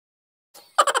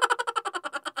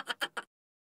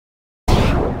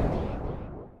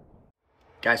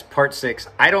Guys, part 6.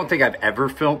 I don't think I've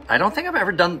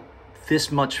ever done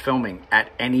this much filming at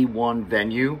any one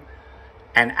venue,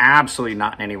 and absolutely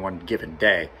not in any one given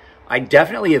day. I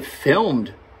definitely have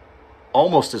filmed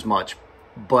almost as much,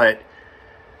 but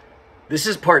this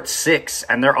is part 6,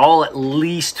 and they're all at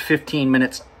least 15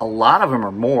 minutes. A lot of them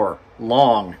are more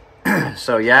long.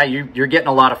 So yeah, you're getting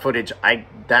a lot of footage.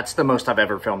 That's the most I've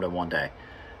ever filmed in one day.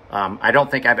 I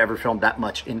don't think I've ever filmed that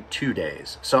much in 2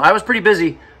 days. So I was pretty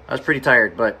busy. I was pretty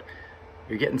tired, but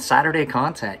you're getting Saturday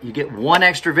content. You get 1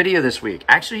 extra video this week.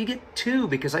 Actually, you get 2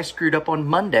 because I screwed up on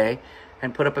Monday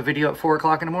and put up a video at 4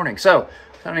 o'clock in the morning. So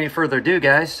without any further ado,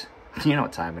 guys, you know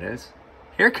what time it is.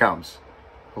 Here comes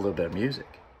a little bit of music.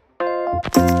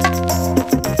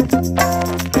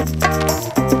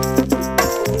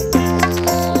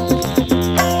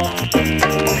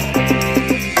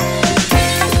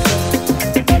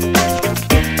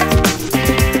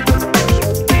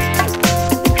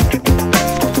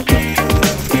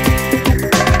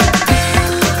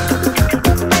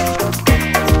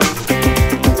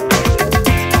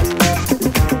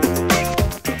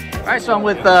 So I'm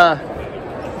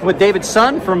with David's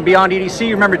son from Beyond EDC.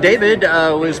 You remember David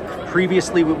was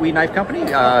previously with We Knife Company,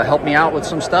 helped me out with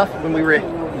some stuff when we were at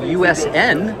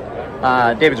USN.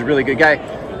 David's a really good guy.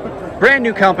 Brand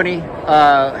new company.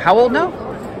 How old now?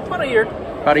 About a year.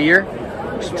 About a year.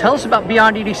 So tell us about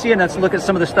Beyond EDC and let's look at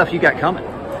some of the stuff you got coming.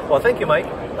 Well, thank you, Mike.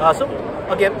 So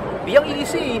again, Beyond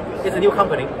EDC is a new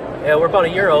company. We're about a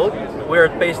year old. We're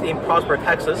based in Prosper,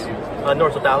 Texas,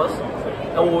 north of Dallas.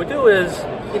 And what we do is,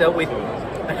 you know,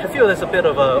 I feel there's a bit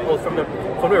of a old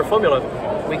familiar formula.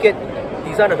 We get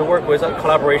designers to work with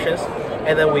collaborations,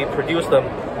 and then we produce them,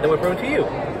 then we bring them to you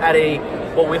at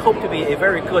what we hope to be a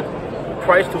very good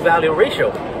price to value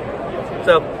ratio.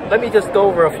 So let me just go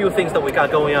over a few things that we got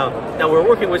going on. Now we're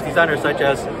working with designers such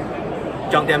as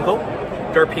John Demko,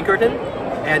 Dirk Pinkerton,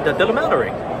 and Dylan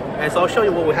Mallory. And so I'll show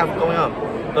you what we have going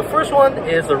on. The first one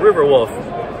is the River Wolf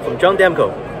from John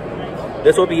Demko.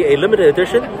 This will be a limited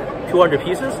edition, 200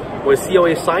 pieces with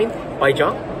COA signed by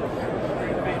John.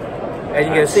 And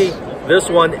you can see this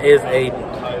one is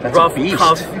That's rough, a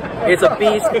tough. It's a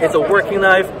beast. It's a working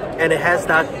knife, and it has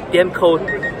that Demko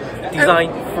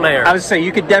design flair. I would say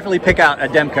you could definitely pick out a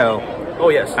Demko. Oh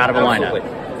yes, out of a lineup.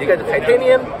 You got the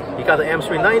titanium, you got the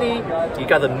M390, you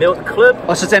got the milled clip.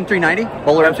 Oh, so it's M390,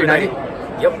 Bowler M390.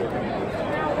 Yep.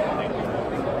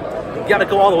 You got to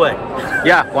go all the way.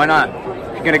 Yeah, why not?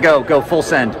 If you're gonna go full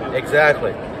send.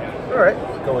 Exactly. All right,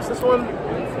 go with this one.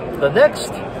 The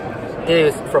next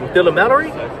is from Dylan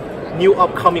Mallory, new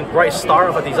upcoming bright star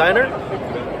of a designer.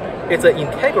 It's an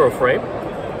integral frame.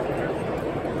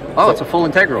 Oh, so, it's a full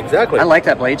integral. Exactly. I like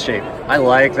that blade shape. I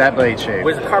like that blade shape.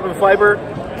 With carbon fiber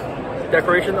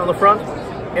decoration on the front,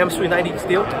 M390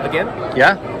 steel again.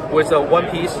 Yeah. With a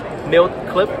one-piece milled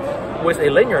clip with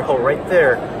a lanyard hole right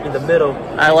there in the middle.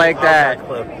 I like that.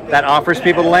 That offers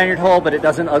people the lanyard hole, but it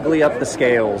doesn't ugly up the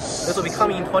scales. This will be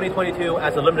coming in 2022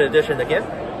 as a limited edition again.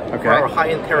 Okay. For our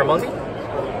high-end Terramundi.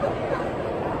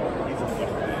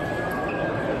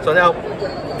 So now,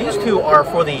 these two are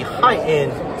for the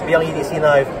high-end Beyond EDC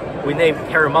knife we named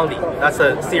Terramundi. That's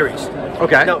a series.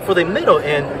 Okay. Now, for the middle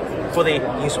end, for the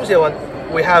Insusia one,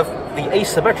 we have the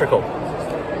asymmetrical.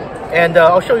 And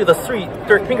I'll show you the 3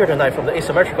 Dirk Pinkerton knife from the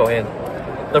asymmetrical end.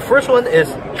 The first one is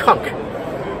Chunk.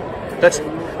 That's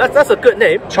a good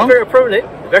name. Chunk? Very appropriate.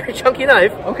 Very chunky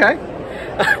knife. Okay.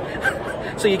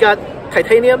 So you got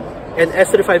titanium and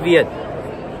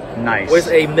S35VN. Nice. With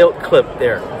a milled clip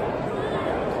there.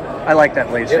 I like that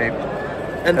blade shape.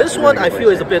 And this one I feel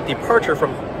is a bit departure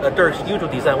from Dirk's usual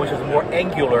design, which is more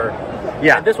angular.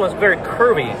 Yeah. And this one's very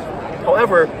curvy.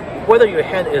 However, whether your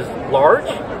hand is large,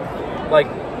 like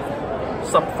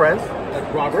some friends,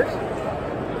 like Robert,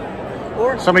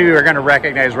 or some of you are going to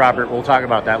recognize Robert. We'll talk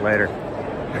about that later.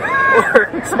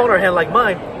 Or smaller hand like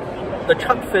mine, the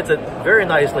chunk fits it very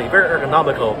nicely, very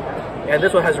ergonomical, and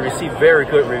this one has received very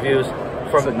good reviews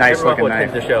from everyone who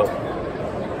attended the show.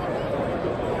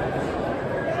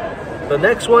 The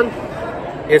next one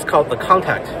is called the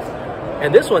Contact,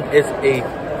 and this one is a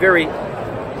very,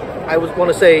 I would want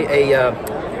to say a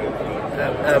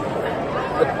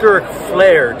Dirk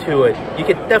flair to it. You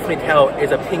can definitely tell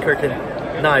it's a Pinkerton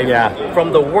knife. Yeah.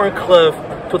 From the worn cliff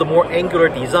to the more angular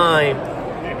design,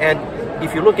 and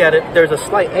if you look at it, there's a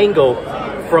slight angle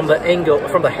from the handle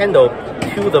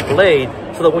to the blade,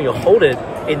 so that when you hold it,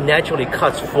 it naturally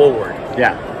cuts forward.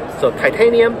 Yeah. So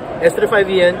titanium,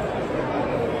 S35VN,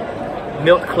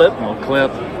 milled clip. Milled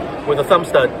clip. With a thumb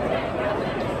stud.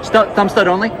 Thumb stud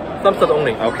only? Thumb stud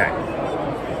only. Okay.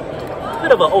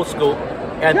 Bit of an old school,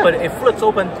 but it flips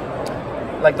open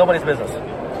like nobody's business.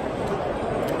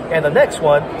 And the next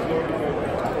one,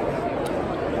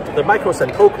 the Micro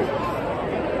Sentoku,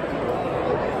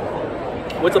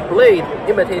 with a blade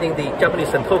imitating the Japanese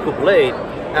Sentoku blade,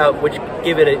 which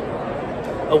give it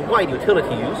a wide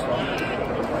utility use.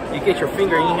 You get your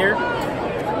finger in here,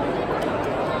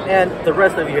 and the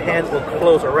rest of your hand will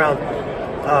close around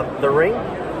the ring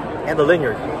and the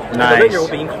lanyard. Nice. And the lanyard will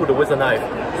be included with the knife,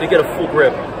 so you get a full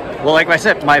grip. Well, like I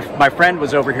said, my friend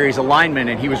was over here. He's a lineman,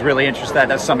 and he was really interested.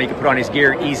 That's something he could put on his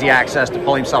gear, easy access to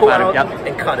pull himself out of. Yep.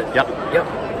 And cut it. Yep.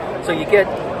 Yep. So you get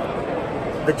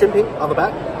the jimping on the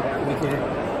back,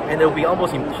 and it will be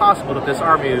almost impossible to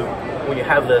disarm you when you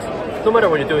have this, no matter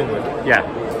what you're doing with it. Yeah.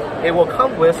 It will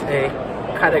come with a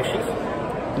kydex sheath.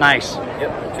 Nice.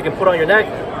 Yep. So you can put on your neck,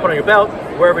 put on your belt,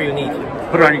 wherever you need.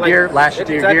 Put it on your gear, lash it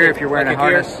to your gear if you're wearing a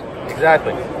harness.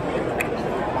 Exactly.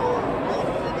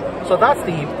 So that's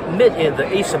the mid-end, the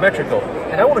asymmetrical.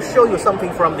 And I want to show you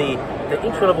something from the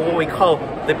intro level, what we call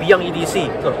the Beyond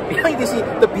EDC. So Beyond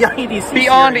EDC, the Beyond EDC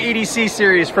Beyond series. EDC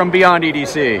series from Beyond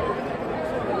EDC.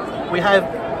 We have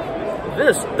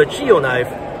this, the Geo knife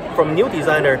from new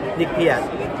designer Nick Piat.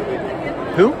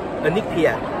 Who? Nick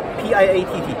Piat.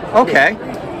 P-I-A-T-T. Okay.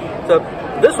 Nick. So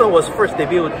this one was first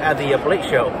debuted at the Blade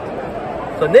Show.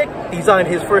 So Nick designed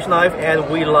his first knife, and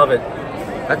we love it.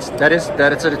 That's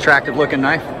an attractive looking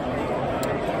knife.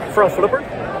 Front flipper.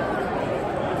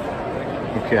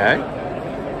 Okay.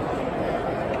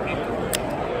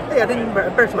 Hey, I didn't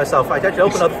embarrass myself. I actually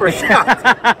opened up the first shot.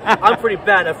 I'm pretty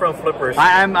bad at front flippers.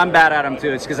 I'm bad at them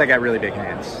too. It's because I got really big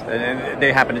hands, and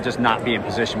they happen to just not be in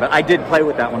position. But I did play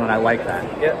with that one, and I like that.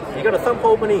 Yeah, you got a thumb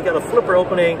opening, you got a flipper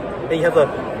opening, then you have the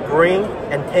green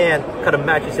and tan kind of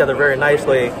match each other very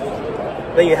nicely.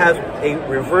 Then you have a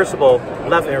reversible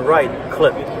left and right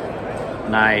clip.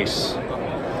 Nice.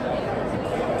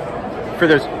 For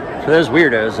those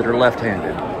weirdos that are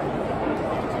left-handed.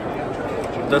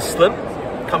 The slip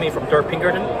coming from Dirk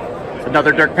Pinkerton.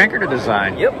 Another Dirk Pinkerton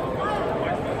design. Yep.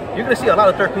 You're going to see a lot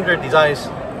of Dirk Pinkerton designs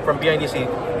from Beyond EDC.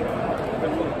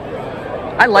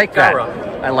 I like that. Gara.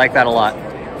 I like that a lot.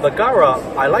 The Gara,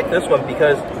 I like this one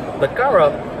because the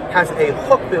Gara has a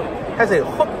hook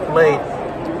blade,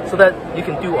 so that you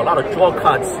can do a lot of draw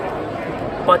cuts,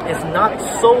 but it's not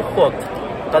so hooked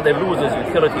that it loses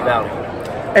utility value.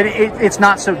 And it's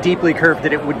not so deeply curved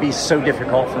that it would be so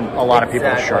difficult for a lot of people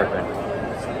to sharpen.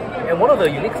 And one of the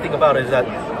unique things about it is that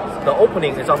the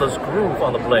opening is on this groove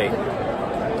on the blade.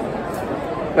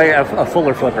 Like a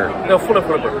fuller flipper. No, fuller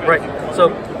flipper, right.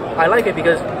 So I like it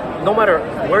because no matter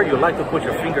where you like to put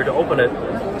your finger to open it,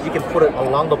 you can put it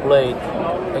along the blade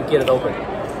and get it open.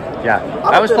 Yeah,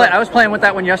 I was playing with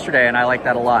that one yesterday, and I like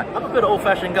that a lot. I'm a bit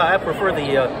old-fashioned guy. I prefer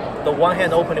the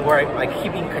one-hand opening where I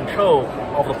keep in control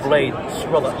of the blade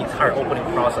throughout the entire opening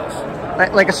process.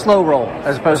 Like a slow roll,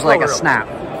 as opposed to like a snap.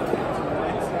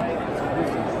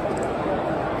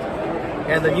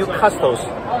 And the new Custos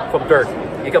from Dirk.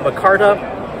 You got Micarta,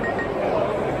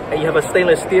 and you have a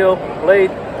stainless steel blade.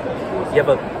 You have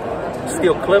a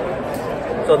steel clip.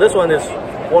 So this one is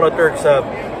one of Dirk's,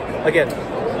 again,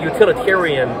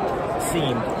 utilitarian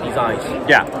themed designs.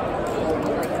 Yeah.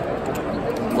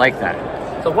 Like that.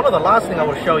 So one of the last thing I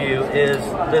will show you is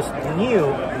this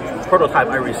new prototype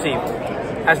I received.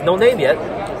 Has no name yet.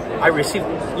 I received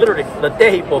literally the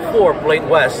day before Blade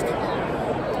West.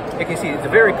 You can see it's a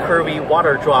very curvy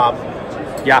water drop.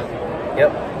 Yeah.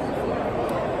 Yep.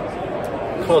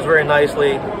 Closed very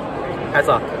nicely. Has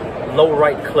a low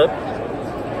right clip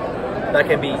that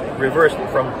can be reversed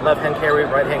from left hand carry,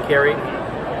 right hand carry,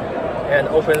 and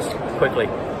opens quickly.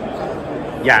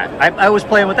 Yeah, I was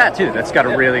playing with that too. That's got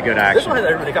a really good action. This one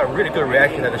has got a really good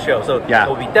reaction at the show, so yeah, it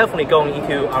will be definitely going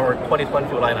into our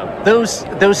 2022 lineup. Those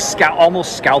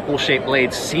almost scalpel shaped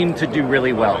blades seem to do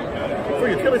really well. For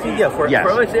utility, yeah. For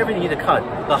almost everything you need to cut,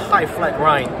 the high flat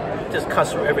grind just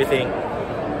cuts through everything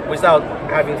without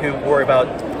having to worry about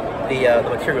the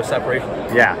material separation.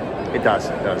 Yeah, it does.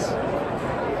 It does.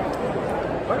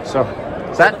 Right. So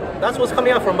that's what's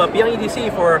coming out from Beyond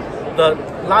EDC for the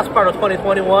last part of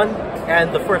 2021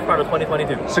 and the first part of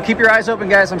 2022. So keep your eyes open,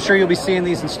 guys. I'm sure you'll be seeing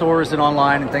these in stores and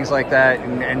online and things like that.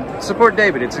 And support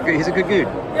David. He's a good dude.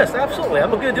 Yes, absolutely.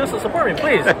 I'm a good dude, so support me,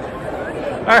 please.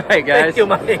 All right, guys. Thank you,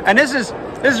 Mike. And this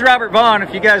is Robert Vaughn.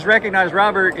 If you guys recognize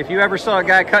Robert, if you ever saw a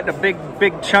guy cutting a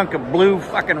big chunk of blue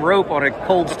fucking rope on a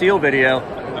cold steel video,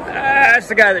 that's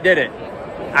the guy that did it.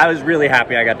 I was really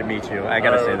happy I got to meet you. I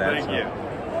got to say that. Thank you.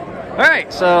 All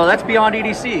right, so that's Beyond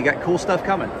EDC. You got cool stuff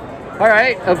coming. All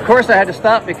right, of course I had to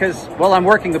stop because, well, I'm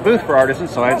working the booth for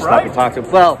Artisans, so I had to stop and talk to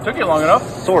him. Well, took you long enough.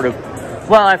 Sort of.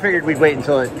 Well, I figured we'd wait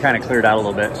until it kind of cleared out a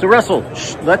little bit. So, Russell,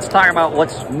 let's talk about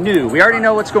what's new. We already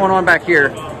know what's going on back here.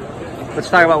 let's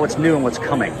talk about what's new and what's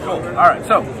coming. Cool. All right.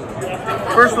 So,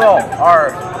 first of all,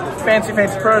 our fancy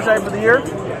prototype of the year.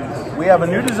 We have a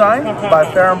new design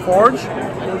by Ferrum Forge.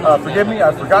 Forgive me,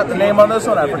 I forgot the name on this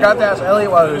one. I forgot to ask Elliot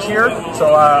while he was here,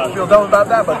 so I feel dumb about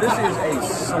that. But this is a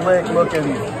slick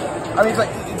looking. I mean,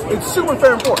 it's super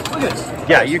Ferrum Forge. Look at this.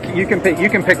 Yeah, you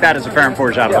can pick that as a Ferrum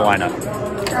Forge out of the lineup.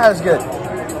 That's good.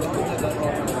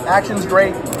 Action's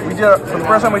great. We did for the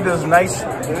first time. We did this nice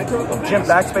chimp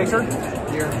backspacer.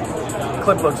 The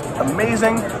clip looks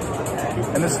amazing,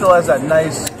 and this still has that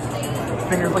nice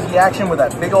finger flicky action with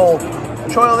that big old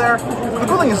choil there. The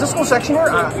cool thing is this little section here,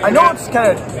 I know it's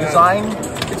kind of design,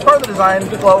 it's part of the design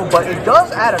flow, but it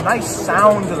does add a nice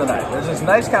sound to the knife. There's this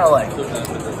nice kind of like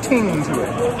ting to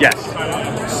it. Yes.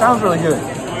 Sounds really good.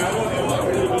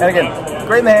 And again,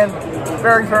 great in the hand,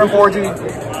 very Ferrum Forgey.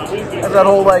 Has that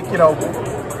whole like, you know,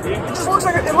 it just looks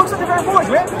like a Ferrum Forge,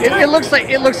 man.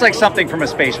 It looks like something from a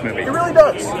space movie. It really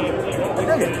does.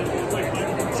 I dig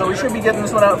it. So we should be getting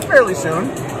this one out fairly soon.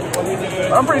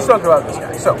 I'm pretty stoked about this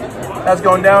guy. So that's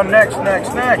going down next.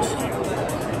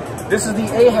 This is the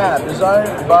Ahab,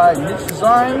 designed by Niche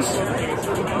Designs.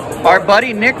 Our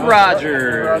buddy Nick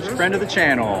Rogers, friend of the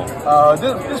channel.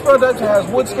 This prototype has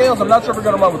wood scales. I'm not sure if we're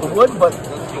going to run with the wood, but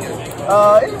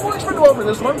it works pretty well for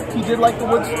this one. He did like the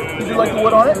wood. He did like the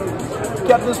wood on it.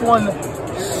 Kept this one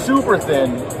super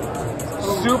thin,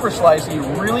 super slicey,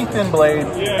 really thin blade,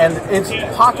 and it's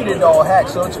pocketed to all heck,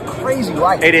 so it's crazy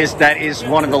light. It is. That is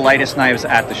one of the lightest knives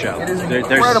at the show. It is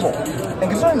incredible. And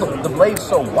considering the blade's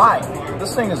so wide,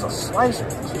 this thing is a slicer.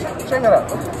 Check that out.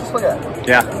 Just look at it.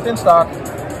 Yeah. Thin stock,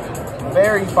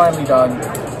 very finely done.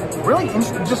 Really,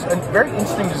 just a very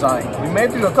interesting design. We may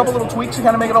have to do a couple little tweaks to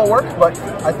kind of make it all work, but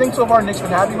I think so far Nick's been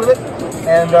happy with it.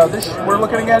 And this, we're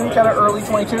looking again, kind of early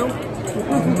 22.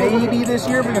 Maybe this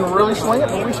year we can really swing it,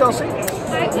 but we shall see.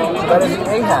 That is the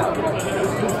Ahab.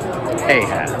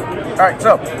 Ahab. All right,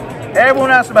 so everyone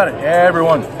asked about it.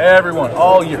 Everyone,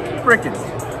 all year. Frickin'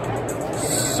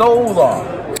 so long.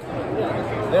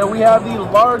 There we have the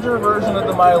larger version of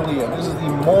the Mylea. This is the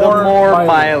more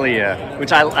Mylea,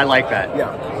 which I like that.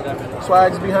 Yeah.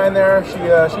 Swag's behind there.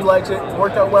 She likes it.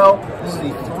 Worked out well. This is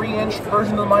the 3-inch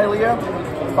version of the Mylea.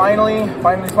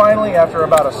 Finally, after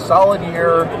about a solid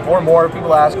year or more,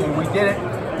 people asking, we did it.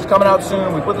 It's coming out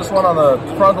soon. We put this one on the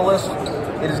front of the list.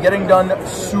 It is getting done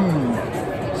soon.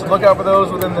 So look out for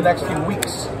those within the next few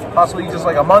weeks. Possibly just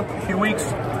like a month, a few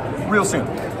weeks, real soon.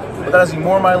 But that is the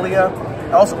more Mylea.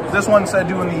 Also, this one said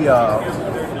doing the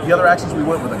other accents, we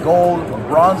went with a gold or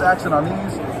bronze accent on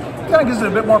these. It kind of gives it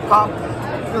a bit more pop.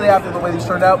 Really happy with the way these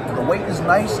turned out. The weight is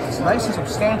nice. It's nice and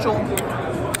substantial.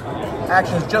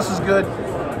 Action is just as good.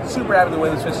 Super happy with the way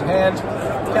this fits in hand.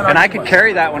 And I could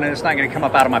carry that one and it's not going to come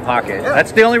up out of my pocket. Yeah.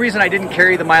 That's the only reason I didn't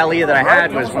carry the Mylea that I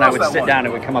had was when I would sit down,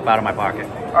 it would come up out of my pocket.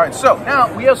 All right, so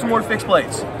now we have some more fixed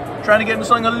blades. Trying to get into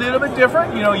something a little bit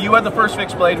different. You know, you had the first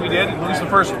fixed blade we did, at least the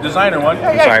first designer one.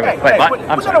 Put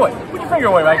that away. Put your finger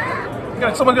away, Mike.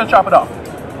 Someone's going to chop it off.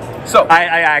 So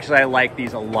I like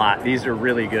these a lot. These are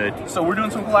really good. So we're doing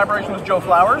some collaboration with Joe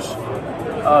Flowers,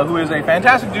 who is a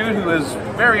fantastic dude who is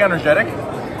very energetic.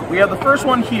 We have the first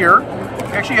one here.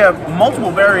 We actually have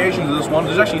multiple variations of this one.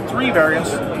 There's actually 3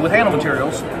 variants with handle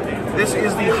materials. This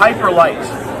is the Hyper Light.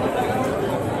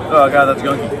 Oh god, that's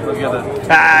gunky. Let's get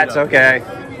that. It's okay.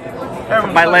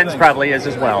 My lens probably is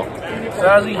as well. So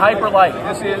that's the Hyper Light.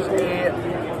 This is a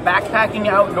backpacking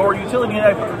outdoor utility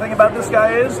knife. The thing about this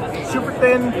guy is super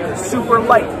thin, super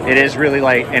light. It is really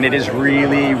light, and it is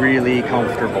really, really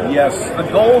comfortable. Yes. The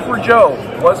goal for Joe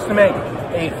was to make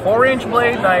a 4-inch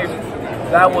blade knife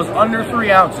that was under 3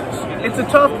 ounces. It's a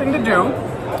tough thing to do,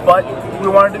 but we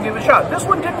wanted to give it a shot. This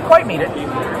one didn't quite meet it.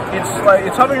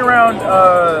 It's hovering around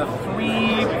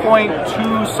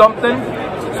 3.2 something,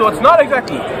 so it's not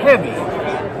exactly heavy,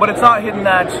 but it's not hitting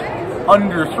that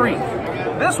under 3.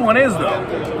 This one is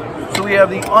though. So we have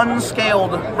the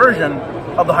unscaled version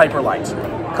of the Hyper Light.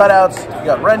 Cutouts, you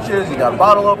got wrenches, you got a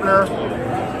bottle opener,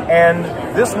 and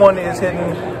this one is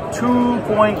hitting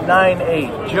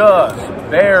 2.98, just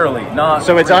barely, not.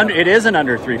 So it is an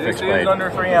under 3 fixed blade. It is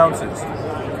under 3 ounces.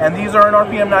 And these are an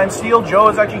RPM 9 steel. Joe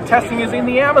is actually testing his in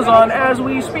the Amazon as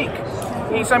we speak.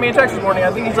 He sent me a text this morning.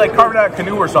 I think he's like carving out a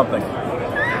canoe or something.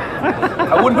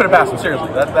 I wouldn't put it past him,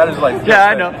 seriously. That is like... Yeah,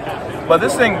 I know. But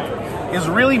this thing is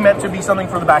really meant to be something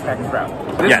for the backpacking crowd.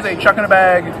 This is a chuck in a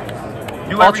bag.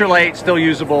 Ultralight, still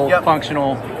usable,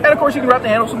 functional. And of course you can wrap the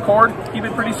handle with some cord, keep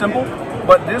it pretty simple.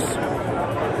 But this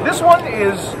one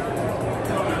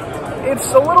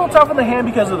it's a little tough in the hand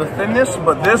because of the thinness,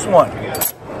 but this one,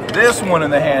 This one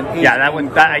in the hand is Yeah, that one,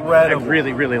 I incredible.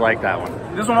 really, really like that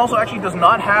one. This one also actually does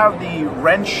not have the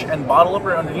wrench and bottle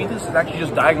opener underneath this. It's actually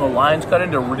just diagonal lines cut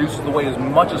in to reduce the weight as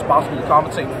much as possible to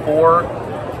compensate for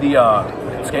the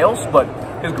scales, but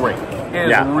it's great. It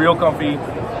is real comfy.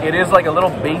 It is like a little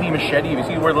baby machete. You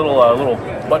see where little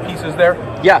butt piece is there?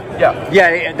 Yeah.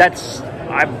 Yeah. That's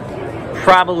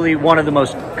probably one of the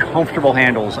most comfortable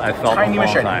handles I've felt in a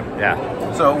long time.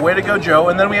 Yeah. So way to go, Joe.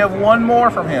 And then we have one more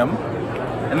from him.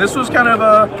 And this was kind of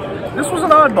this was an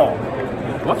oddball.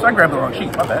 Whoops, I grabbed the wrong sheet,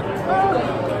 my bad.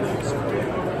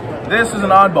 This is an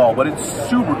oddball, but it's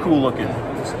super cool looking.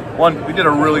 One, we did a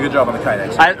really good job on the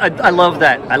Kydex. I love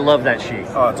that. I love that sheet.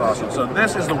 Oh, it's awesome. So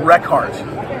this is the Recart.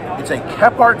 It's a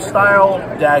Kephart style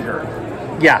dagger.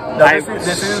 Yeah, Now, this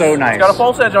is so nice. It's got a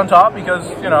false edge on top because,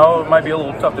 you know, it might be a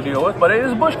little tough to deal with, but it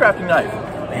is a bushcrafting knife.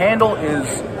 The handle is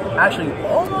actually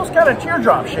almost kind of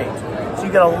teardrop shaped. So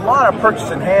you get a lot of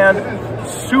purchase in hand,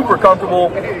 super comfortable.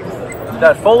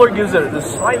 That fuller gives it this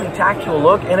slightly tactile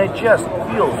look, and it just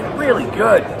feels really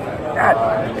good.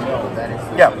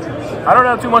 Yeah, I don't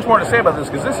have too much more to say about this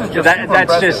because this is just super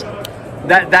impressive.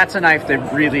 That's a knife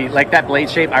that really, like that blade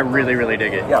shape, I really, really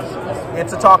dig it. Yeah,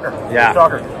 it's a talker. Yeah. It's a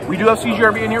talker. We do have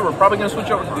CGRB in here. We're probably going to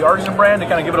switch over to the Artisan brand to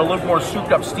kind of give it a little more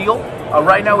souped up steel.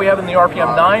 Right now we have it in the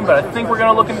RPM 9, but I think we're going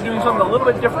to look into doing something a little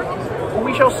bit different. But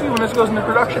we shall see when this goes into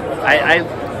production.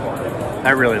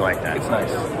 I really like that. It's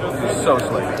nice. It's so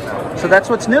slick. So that's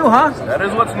what's new, huh? That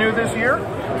is what's new this year.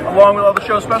 Along with all the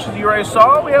show specials you already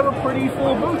saw, we have a pretty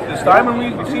full booth this time, and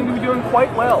we seem to be doing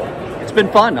quite well. It's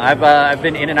been fun. I've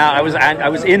been in and out. I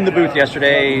was in the booth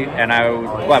yesterday, and I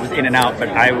was in and out, but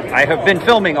I have been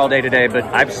filming all day today. But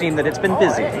I've seen that it's been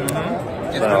busy.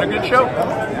 It's been a good show.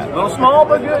 A little small,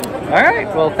 but good. All right.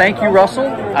 Well, thank you, Russell.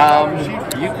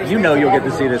 You know you'll get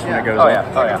to see this when it goes up.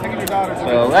 Oh yeah.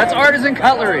 So that's Artisan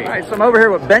Cutlery. All right, so I'm over here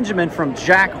with Benjamin from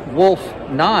Jack Wolf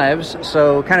Knives.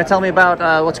 So kind of tell me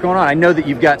about what's going on. I know that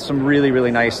you've got some really,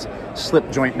 really nice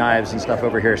slip joint knives and stuff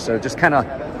over here. So just kind of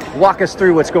walk us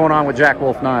through what's going on with Jack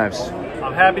Wolf Knives.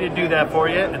 I'm happy to do that for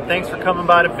you, and thanks for coming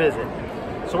by to visit.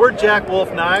 So we're Jack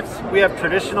Wolf Knives. We have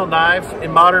traditional knives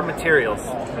in modern materials.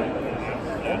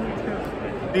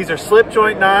 These are slip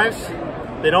joint knives.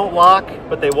 They don't lock,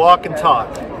 but they walk and talk.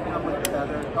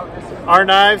 Our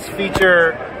knives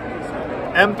feature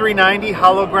M390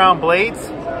 hollow ground blades,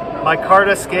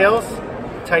 micarta scales,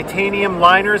 titanium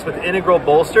liners with integral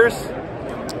bolsters,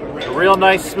 a real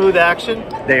nice smooth action.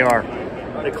 They are.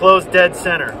 They close dead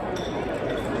center.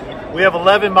 We have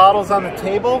 11 models on the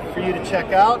table for you to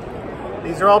check out.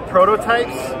 These are all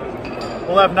prototypes.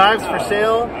 We'll have knives for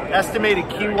sale, estimated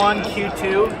Q1,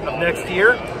 Q2 of next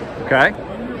year. Okay.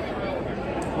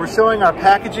 We're showing our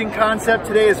packaging concept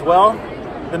today as well.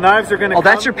 The knives are going to Oh,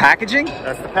 that's your packaging?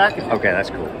 That's the packaging. Okay, that's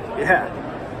cool. Yeah.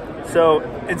 So,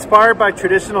 inspired by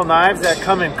traditional knives that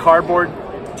come in cardboard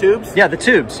tubes. Yeah, the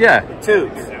tubes, yeah.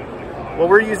 Tubes. Well,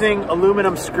 we're using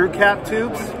aluminum screw cap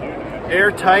tubes,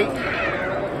 airtight.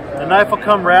 The knife will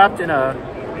come wrapped in a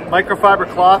microfiber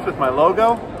cloth with my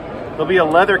logo. There'll be a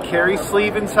leather carry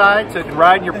sleeve inside so it can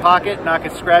ride in your pocket, not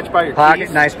get scratched by your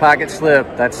keys. Nice pocket slip.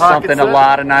 That's Pocket something slip. a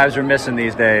lot of knives are missing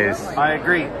these days. I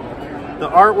agree. The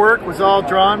artwork was all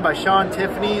drawn by Sean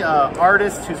Tiffany,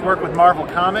 artist who's worked with Marvel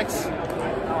Comics.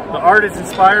 The art is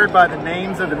inspired by the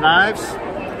names of the knives.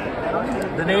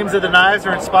 The names of the knives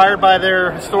are inspired by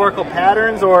their historical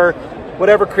patterns or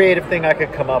whatever creative thing I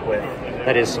could come up with.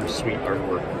 That is some sweet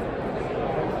artwork.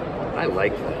 I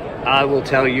like that. I will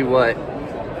tell you what.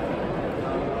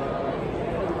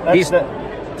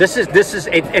 This is,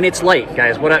 and it's light,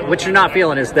 guys. What you're not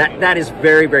feeling is that is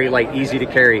very, very light, easy to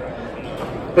carry,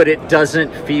 but it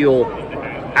doesn't feel.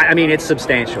 I mean, it's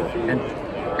substantial, and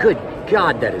good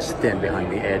God, that is thin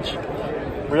behind the edge.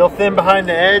 Real thin behind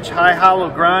the edge, high hollow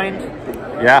grind.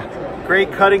 Yeah.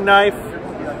 Great cutting knife,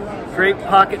 great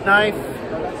pocket knife.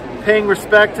 Paying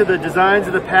respect to the designs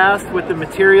of the past with the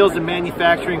materials and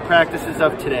manufacturing practices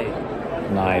of today.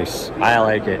 Nice. I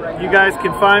like it. You guys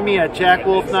can find me at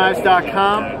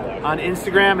jackwolfknives.com, on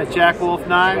Instagram at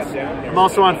jackwolfknives. I'm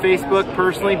also on Facebook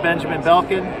personally, Benjamin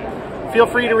Belkin. Feel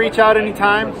free to reach out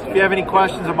anytime. If you have any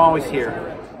questions, I'm always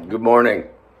here. Good morning.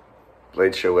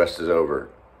 Blade Show West is over.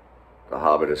 The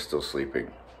Hobbit is still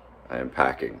sleeping. I am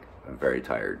packing. I'm very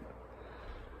tired.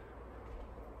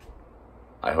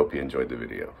 I hope you enjoyed the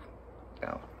video.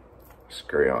 Now,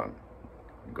 scurry on.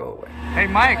 Go away. Hey,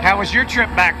 Mike, how was your trip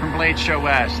back from Blade Show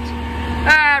West?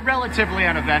 Relatively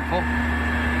uneventful.